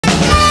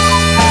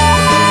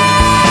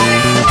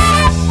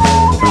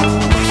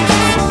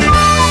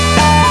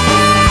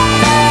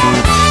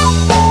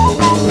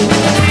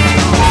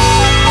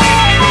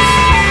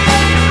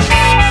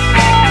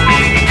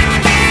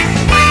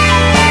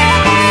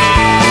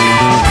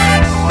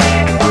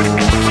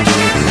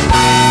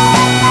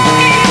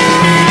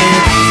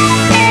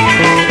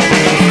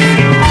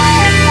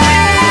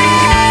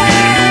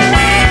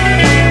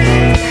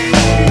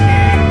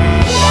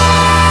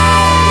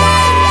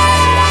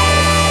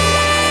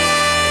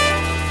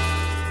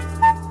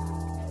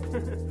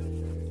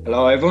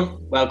Hello everyone,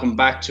 welcome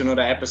back to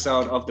another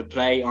episode of the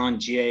Play on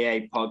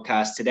GAA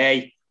podcast.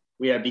 Today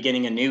we are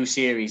beginning a new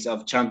series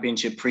of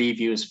championship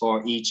previews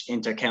for each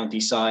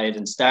inter-county side,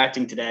 and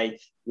starting today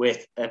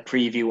with a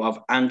preview of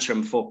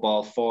Antrim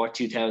football for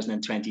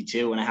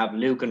 2022. And I have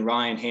Luke and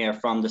Ryan here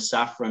from the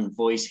Saffron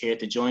Voice here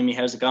to join me.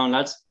 How's it going,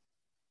 lads?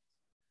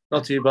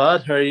 Not too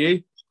bad, how are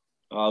you?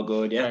 All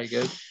good, yeah. Very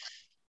good.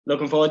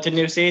 Looking forward to the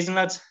new season,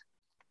 lads?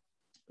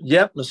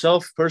 Yep,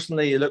 myself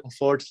personally looking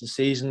forward to the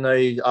season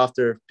now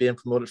after being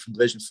promoted from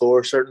Division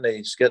 4. Certainly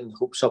it's getting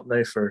hopes up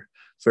now for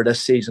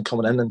this season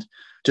coming in, and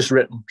just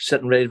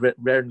sitting ready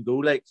and go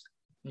like.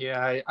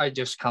 Yeah, I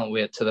just can't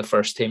wait till the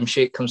first team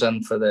sheet comes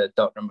in for the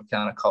Ulster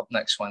Gaelic Cup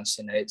next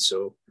Wednesday night.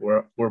 So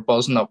we're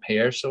buzzing up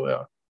here, so we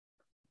are.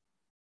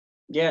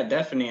 Yeah,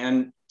 definitely.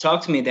 And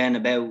talk to me then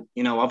about,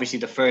 obviously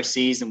the first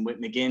season with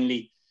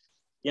McGinley.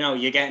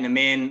 You're getting him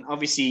in,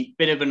 obviously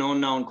bit of an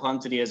unknown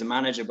quantity as a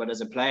manager, but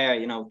as a player,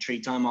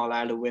 3-time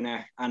All-Ireland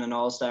winner and an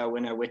All-Star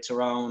winner with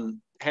Tyrone.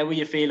 How were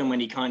you feeling when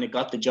he kind of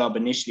got the job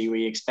initially? Were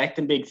you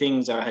expecting big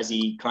things, or has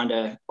he kind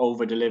of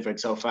over-delivered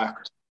so far?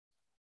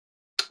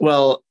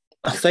 Well,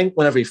 I think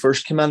whenever he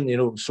first came in,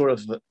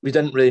 we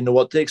didn't really know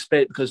what to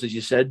expect because, as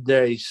you said,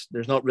 there's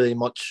not really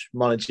much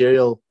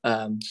managerial.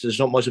 So there's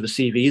not much of a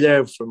CV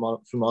there from a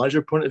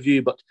manager point of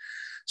view, but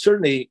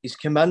certainly he's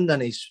come in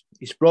and he's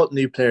brought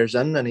new players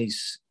in, and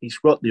he's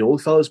brought the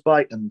old fellas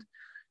back, and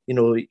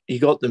he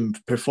got them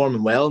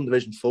performing well in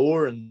Division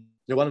 4, and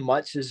they're winning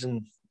matches,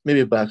 and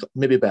maybe by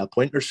a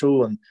point or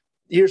so. And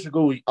years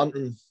ago,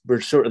 Antrim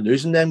were sort of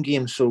losing them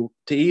games, so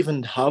to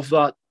even have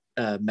that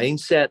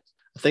mindset,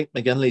 I think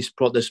McGinley's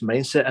brought this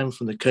mindset in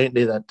from the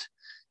county that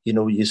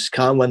you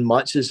can win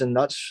matches, and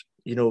that's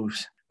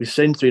we've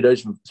seen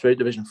throughout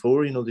Division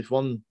 4. They've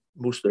won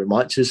most of their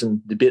matches,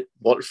 and they beat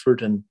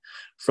Waterford and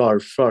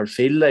for our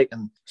field,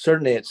 and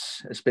certainly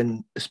it's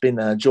been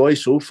a joy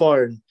so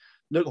far, and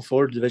looking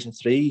forward to Division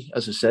 3,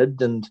 as I said,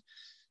 and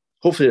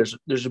hopefully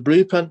there's a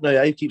blueprint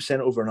now. I keep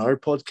saying it over in our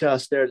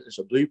podcast there's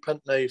a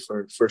blueprint now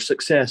for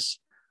success,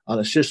 and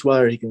it's just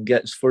whether he can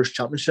get his first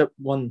championship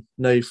one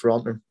now for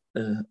Antrim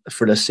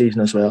for this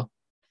season as well.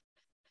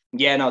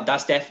 Yeah, no,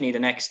 that's definitely the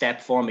next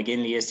step for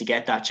McGinley, is to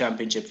get that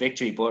championship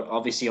victory. But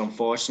obviously,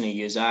 unfortunately,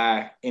 you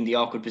are in the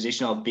awkward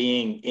position of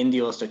being in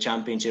the Ulster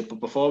Championship.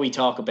 But before we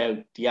talk about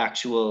the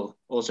actual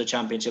Ulster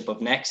Championship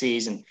of next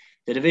season,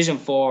 the Division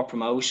 4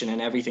 promotion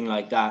and everything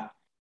like that,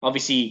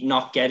 obviously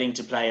not getting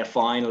to play a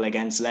final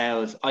against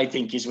Louth, I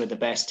think he's with the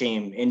best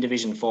team in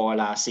Division 4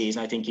 last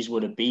season. I think he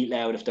would have beat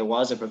Louth if there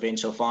was a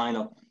provincial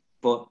final.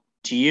 But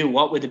to you,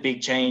 what were the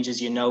big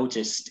changes you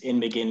noticed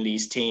in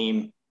McGinley's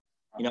team?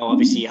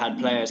 Obviously you had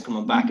players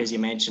coming back, as you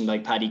mentioned,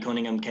 like Paddy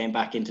Cunningham came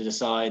back into the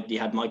side. You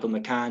had Michael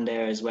McCann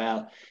there as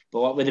well.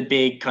 But what were the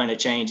big kind of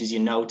changes you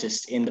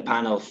noticed in the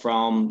panel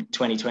from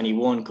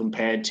 2021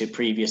 compared to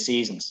previous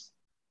seasons?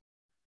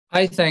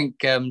 I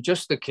think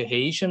just the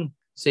cohesion.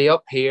 See,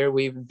 up here,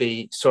 we would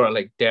be sort of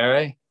like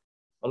Derry.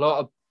 A lot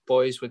of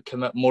boys would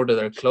commit more to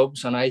their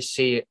clubs, and I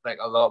see like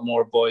a lot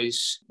more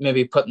boys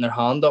maybe putting their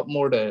hand up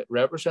more to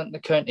represent the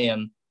county.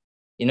 And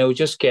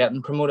just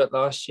getting promoted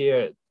last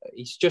year,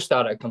 he's just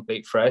added a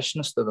complete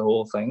freshness to the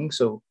whole thing.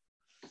 So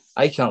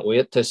I can't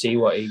wait to see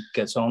what he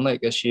gets on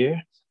like this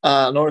year.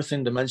 Another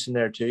thing to mention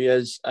there too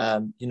is,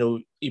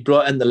 he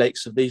brought in the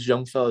likes of these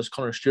young fellas,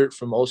 Connor Stewart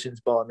from All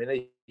Saints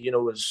Ballymena.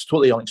 Was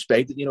totally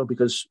unexpected,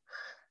 because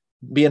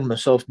me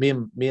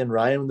and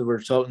Ryan, we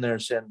were talking there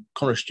saying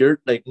Connor Stewart,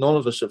 like none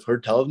of us have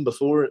heard tell of him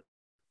before.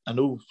 I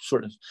know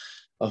sort of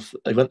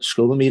I went to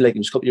school with me, like he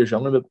was a couple of years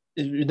younger, but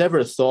you never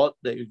have thought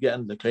that you'd get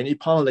into the county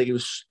panel. Like it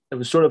was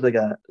sort of like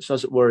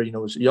as it were, it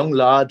was a young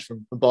lad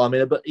from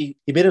Ballymena, but he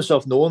made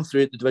himself known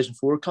throughout the Division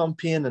 4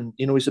 campaign, and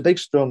he's a big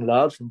strong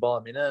lad from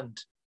Ballymena, and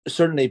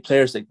certainly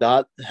players like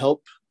that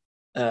help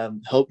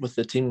with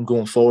the team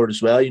going forward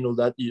as well.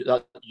 That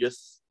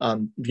youth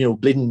and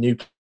bleeding new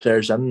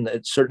players in,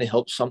 it certainly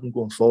helps something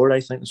going forward, I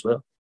think, as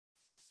well.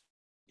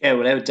 Yeah,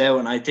 without doubt,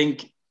 and I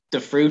think the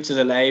fruits of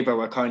the labour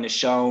were kind of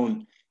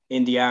shown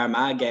in the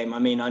Armagh game. I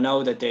mean, I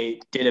know that they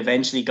did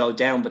eventually go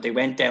down, but they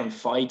went down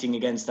fighting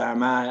against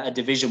Armagh, a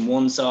Division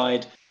 1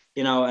 side,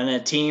 and a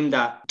team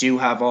that do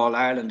have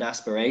All-Ireland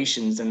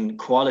aspirations and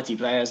quality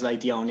players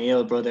like the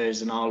O'Neill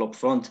brothers and all up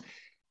front.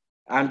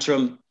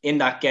 Antrim, in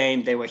that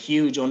game, they were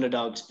huge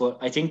underdogs, but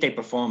I think they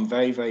performed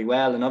very, very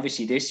well. And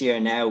obviously this year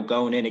now,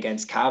 going in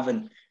against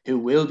Cavan, who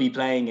will be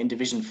playing in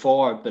Division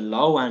 4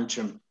 below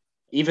Antrim.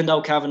 Even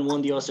though Cavan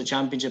won the Ulster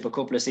Championship a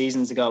couple of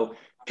seasons ago,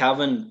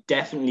 Cavan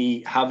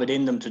definitely have it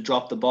in them to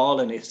drop the ball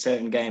in a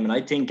certain game. And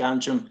I think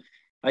Antrim,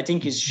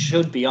 he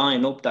should be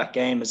eyeing up that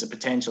game as a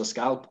potential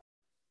scalp.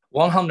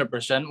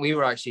 100%. We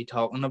were actually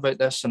talking about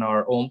this in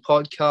our own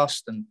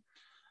podcast, and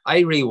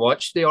I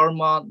rewatched the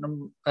Armagh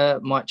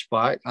match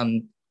back.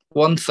 And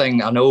one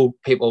thing, I know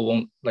people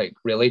won't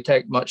really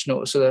take much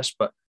notice of this,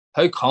 but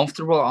how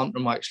comfortable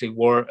Antrim actually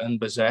were in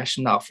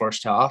possession that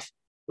first half.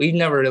 We've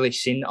never really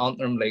seen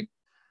Antrim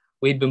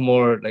we'd be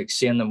more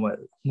seeing them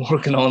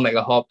working on like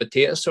a hot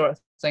potato sort of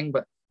thing.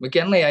 But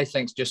McGinley, I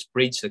think, just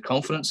breeds the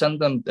confidence in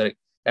them that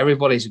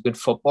everybody's a good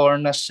footballer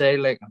in this say,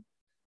 like,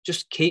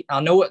 just keep,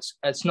 I know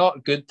it's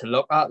not good to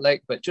look at,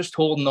 like, but just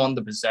holding on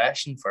to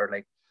possession for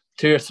like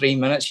 2 or 3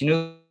 minutes, you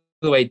know,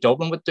 the way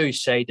Dublin would do,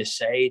 side to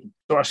side,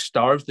 sort of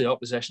starve the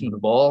opposition of the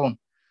ball. And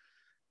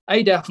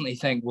I definitely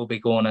think we'll be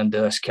going into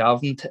this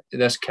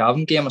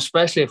Cavan game,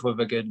 especially if we have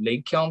a good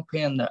league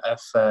campaign, that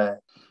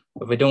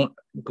if we don't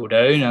go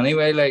down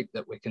anyway, like,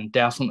 that we can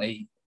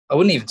definitely, I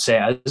wouldn't even say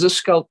it as a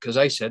scalp, because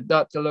I said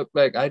that to look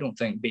like, I don't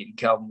think beating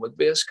Cavan would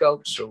be a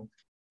scalp. So,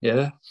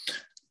 yeah.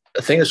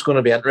 I think it's going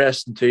to be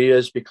interesting too,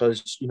 is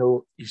because, you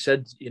know, you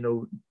said, you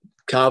know,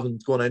 Cavan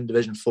going out in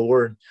Division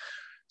 4, and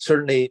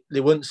certainly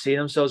they wouldn't see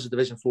themselves as a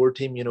Division 4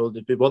 team. You know,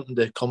 they'd be wanting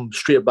to come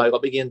straight back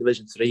up again,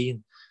 Division 3.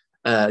 And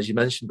as you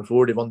mentioned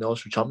before, they won the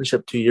Ulster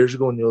Championship 2 years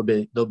ago, and they'll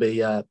be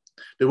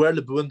beware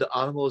the booing the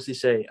animal, as they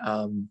say.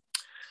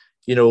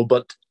 You know,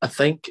 but I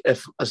think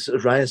if, as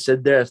Ryan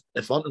said there,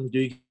 if Antrim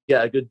do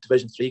get a good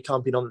Division 3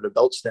 campaign under their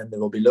belts, then they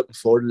will be looking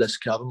forward to this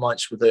Cavan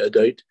match without a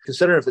doubt.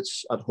 Considering if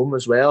it's at home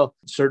as well,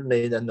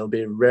 certainly then they'll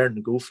be raring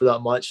to go for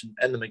that match.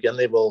 And Enda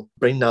McGinley will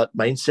bring that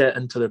mindset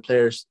into their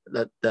players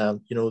that,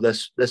 you know,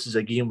 this is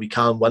a game we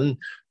can win.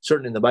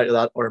 Certainly in the back of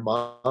that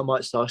Armagh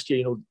match last year,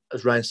 you know,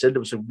 as Ryan said, it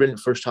was a brilliant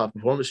first half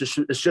performance.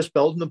 It's just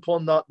building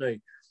upon that now,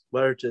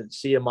 where to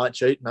see a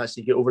match out and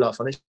actually get over that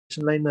finishing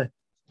line now.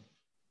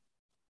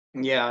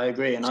 Yeah, I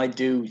agree. And I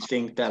do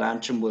think that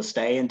Antrim will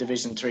stay in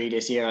Division 3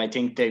 this year. I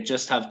think they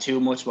just have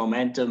too much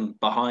momentum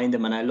behind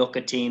them. And I look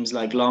at teams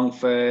like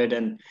Longford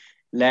and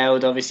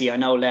Louth. Obviously, I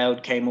know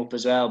Louth came up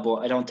as well, but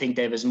I don't think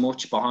they have as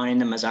much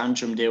behind them as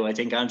Antrim do. I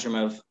think Antrim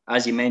have,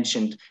 as you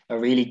mentioned, a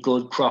really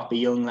good crop of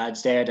young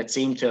lads there that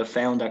seem to have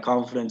found their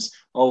confidence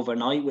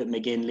overnight with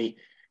McGinley.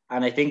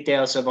 And I think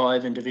they'll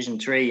survive in Division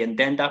 3. And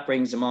then that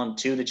brings them on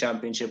to the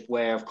Championship,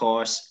 where, of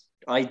course,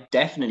 I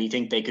definitely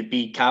think they could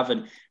beat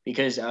Cavan,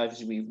 because,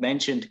 as we've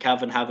mentioned,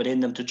 Cavan have it in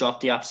them to drop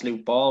the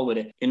absolute ball with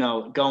it. You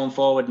know, going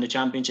forward in the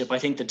Championship, I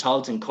think the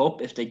Tailteann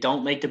Cup, if they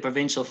don't make the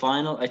provincial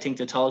final, I think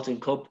the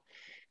Tailteann Cup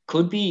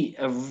could be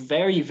a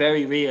very,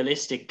 very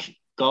realistic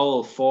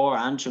goal for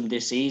Antrim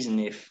this season.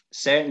 If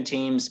certain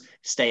teams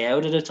stay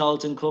out of the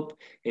Tailteann Cup,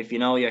 if, you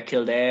know, your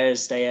Kildares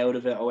stay out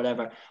of it or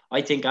whatever,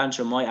 I think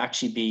Antrim might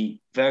actually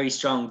be very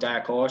strong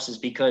dark horses,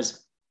 because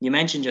you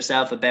mentioned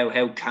yourself about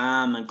how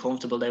calm and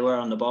comfortable they were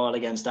on the ball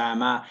against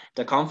Armagh.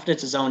 Their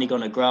confidence is only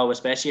going to grow,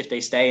 especially if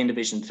they stay in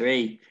Division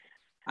 3.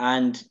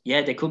 And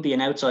yeah, they could be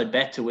an outside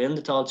bet to win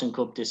the Tailteann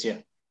Cup this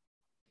year.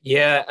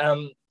 Yeah,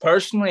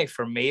 personally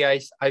for me,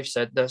 I've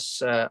said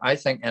this, I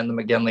think Enda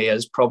McGinley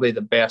is probably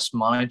the best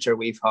manager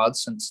we've had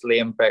since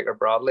Liam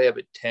Baker-Bradley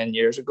about 10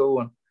 years ago.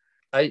 And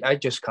I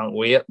just can't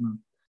wait. And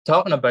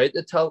talking about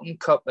the Tailteann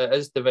Cup, it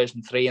is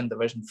Division 3 and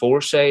Division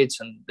 4 sides,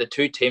 and the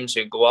two teams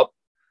who go up,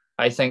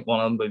 I think one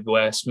of them would be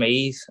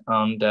Westmeath,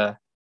 and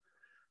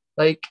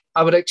like,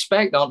 I would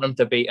expect Antrim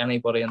to beat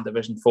anybody in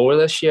Division 4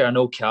 this year. I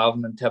know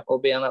Cavan and Tip will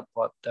be in it,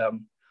 but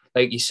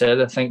like you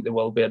said, I think there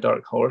will be a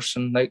dark horse.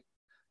 And like,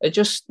 it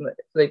just,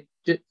 like,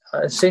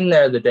 I seen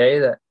there the day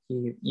that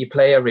you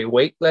play every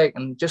week, like,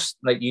 and just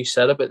like you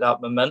said about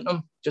that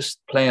momentum,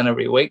 just playing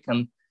every week,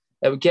 and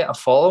it would get a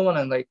following.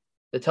 And like,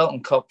 the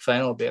Tailteann Cup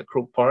final will be at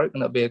Croke Park,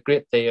 and it'll be a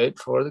great day out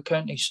for the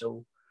county.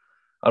 So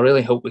I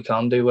really hope we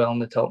can do well in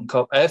the Tailteann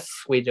Cup if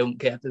we don't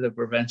get to the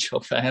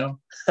provincial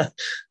final.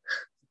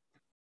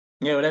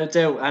 Yeah, without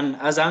doubt. And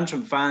as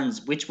Antrim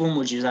fans, which one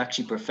would you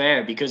actually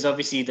prefer? Because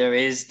obviously there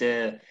is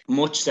the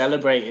much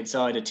celebrated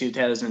side of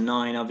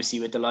 2009, obviously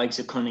with the likes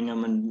of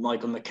Cunningham and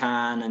Michael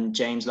McCann, and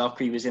James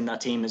Lockery was in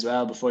that team as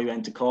well before he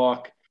went to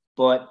Cork.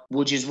 But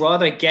would you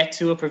rather get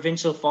to a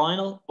provincial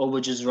final, or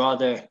would you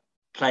rather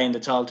play in the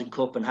Tailteann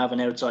Cup and have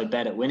an outside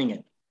bet at winning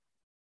it?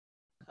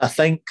 I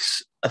think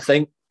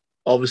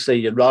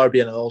obviously you'd rather be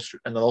in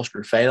an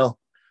Ulster final.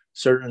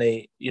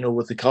 Certainly, you know,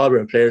 with the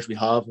calibre of players we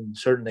have, and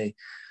certainly,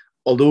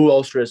 although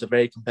Ulster is a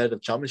very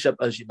competitive championship,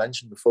 as you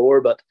mentioned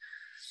before, but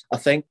I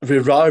think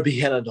we'd rather be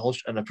in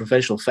a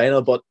provincial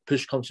final. But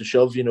push comes to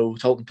shove, you know,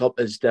 Tailteann Cup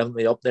is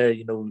definitely up there.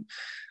 You know,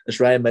 as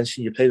Ryan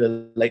mentioned, you play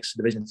the likes of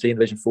Division 3 and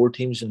Division 4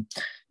 teams, and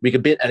we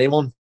could beat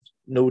anyone,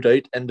 no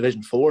doubt, in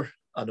Division 4.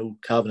 I know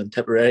Cavan and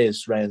Tipperary,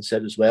 as Ryan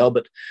said as well,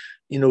 but,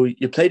 you know,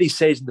 you play these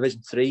sides in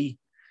Division 3,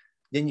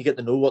 then you get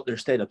to know what their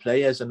style of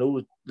play is. I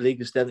know the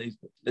league is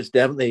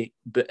definitely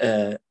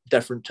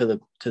different to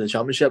the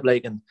championship,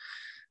 like, and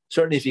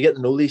certainly if you get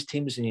to know these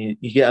teams and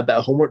you get a bit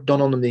of homework done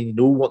on them, then you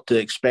know what to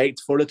expect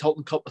for the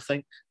Tailteann Cup. I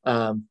think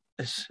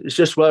it's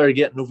just whether you're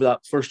getting over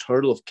that first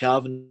hurdle of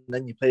Cavan, and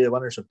then you play the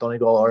winners of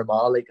Donegal or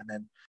Armagh, like, and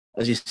then,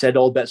 as you said,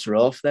 all bets are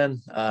off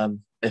then.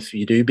 If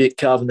you do beat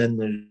Cavan, then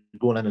they're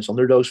going in as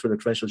underdogs for the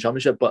provincial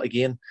championship. But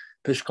again,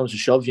 push comes to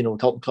shove, you know,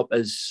 Tailteann Cup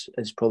is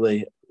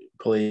probably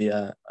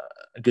a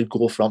good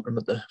goal for Antrim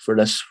for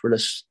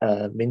this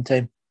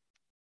meantime.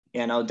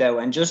 Yeah, no doubt.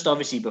 And just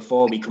obviously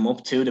before we come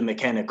up to the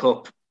McKenna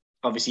Cup,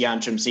 obviously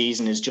Antrim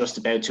season is just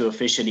about to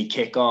officially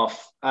kick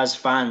off. As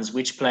fans,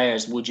 which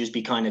players would you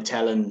be kind of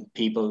telling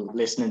people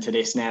listening to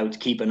this now to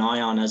keep an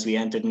eye on as we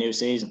enter the new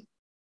season?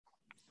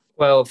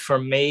 Well, for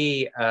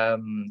me,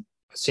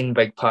 I've seen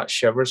Big Pat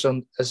Shivers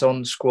is on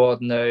the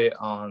squad now,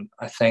 and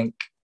I think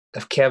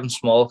if Kevin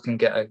Small can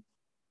get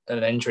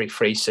an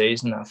injury-free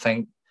season, I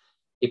think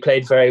he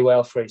played very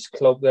well for his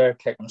club there,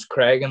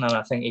 Craigan, and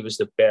I think he was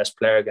the best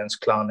player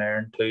against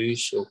Clonairon too.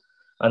 So,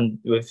 and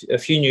with a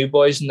few new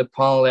boys in the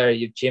panel there,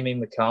 you've Jimmy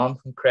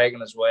McCann from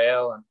Craigan as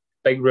well, and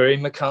Big Rory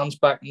McCann's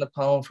back in the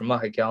panel from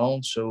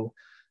Mahagallon. So,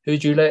 who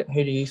do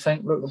you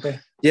think Luke will be?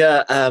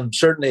 Yeah,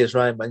 certainly as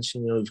Ryan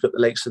mentioned, you've got the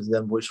likes of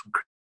them boys from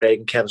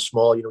Craigan, Kevin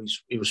Small.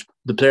 He was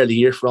the player of the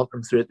year for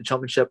Antrim throughout the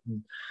championship,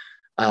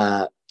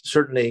 and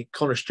certainly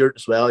Connor Stewart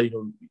as well.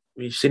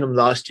 We've seen him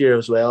last year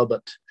as well,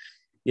 but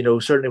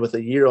certainly with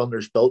a year under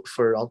his belt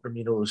for Antrim,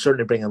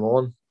 certainly bring him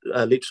on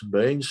leaps and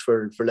bounds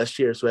for this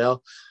year as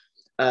well.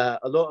 I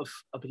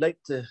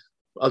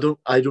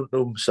don't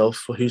know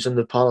myself who's in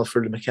the panel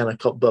for the McKenna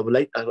Cup, but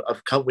I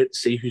can't wait to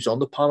see who's on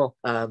the panel.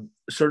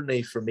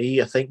 Certainly for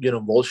me, I think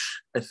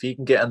Walsh, if he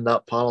can get in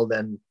that panel,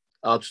 then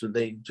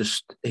absolutely,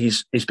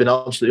 he's been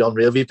absolutely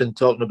unreal. We've been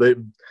talking about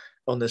him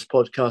on this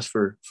podcast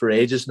for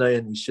ages now,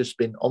 and he's just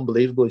been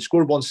unbelievable. He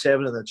scored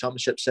 1-7 in the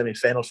championship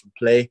semi-finals from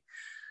play.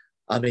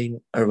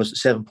 Or was it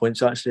 7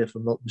 points actually, if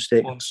I'm not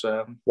mistaken?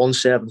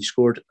 1-7. He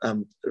scored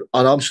an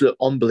absolute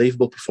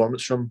unbelievable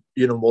performance from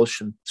Ewan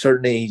Walsh, and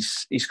certainly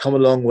he's come a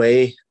long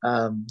way.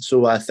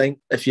 So I think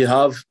if you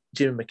have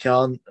Jamie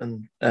McCann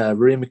and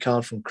Rory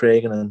McCann from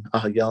Craigan and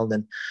Ahagallon,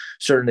 then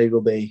certainly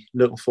we'll be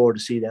looking forward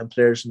to see them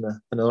players in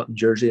the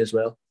jersey as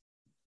well.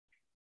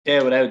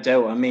 Yeah, without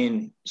doubt.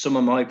 Some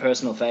of my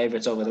personal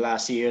favourites over the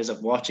last years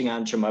of watching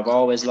Antrim, I've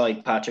always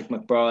liked Patrick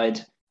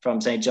McBride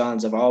from St.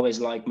 John's. I've always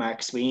liked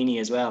Mark Sweeney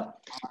as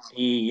well.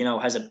 He,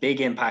 has a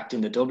big impact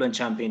in the Dublin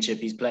Championship.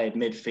 He's played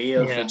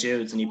midfield for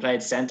Judes, and he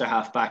played centre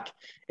half back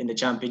in the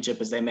Championship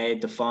as they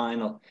made the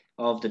final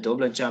of the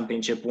Dublin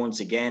Championship once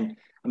again.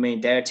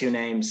 They're two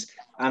names.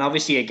 And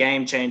obviously a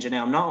game changer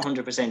now. I'm not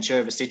 100% sure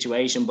of his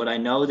situation, but I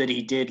know that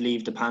he did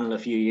leave the panel a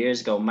few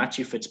years ago.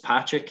 Matthew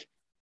Fitzpatrick.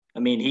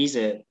 He's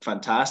a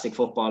fantastic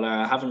footballer.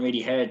 I haven't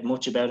really heard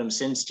much about him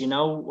since. Do you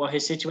know what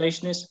his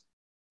situation is?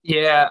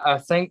 Yeah, I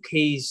think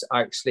he's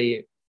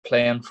actually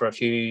playing for a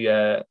few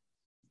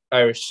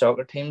Irish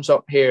soccer teams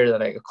up here,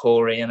 like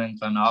Coleraine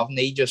and Glenavon.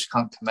 He just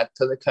can't commit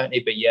to the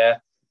county. But yeah,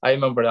 I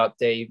remember that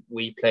day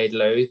we played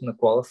Louth in the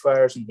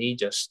qualifiers, and he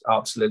just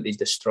absolutely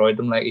destroyed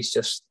them. Like, he's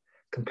just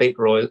complete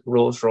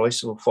Rolls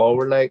Royce of a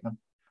forward. Like, and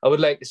I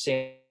would like to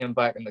see him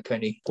back in the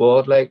county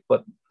squad. Like,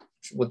 but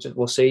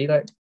we'll see.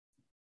 Like.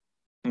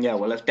 Yeah,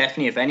 well,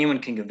 if anyone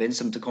can convince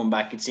him to come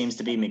back, it seems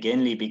to be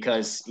McGinley,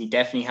 because he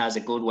definitely has a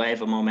good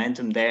wave of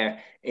momentum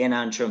there in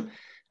Antrim.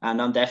 And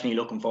I'm definitely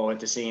looking forward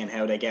to seeing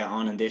how they get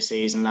on in this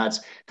season,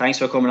 lads. Thanks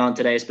for coming on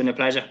today. It's been a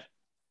pleasure.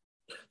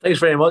 Thanks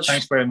very much.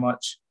 Thanks very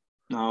much.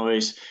 No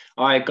worries.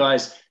 All right,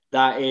 guys,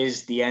 that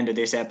is the end of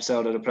this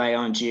episode of the Play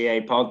on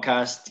GAA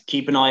podcast.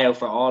 Keep an eye out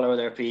for all our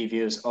other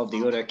previews of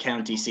the other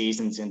county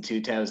seasons in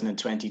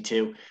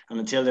 2022. And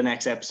until the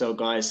next episode,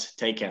 guys,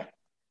 take care.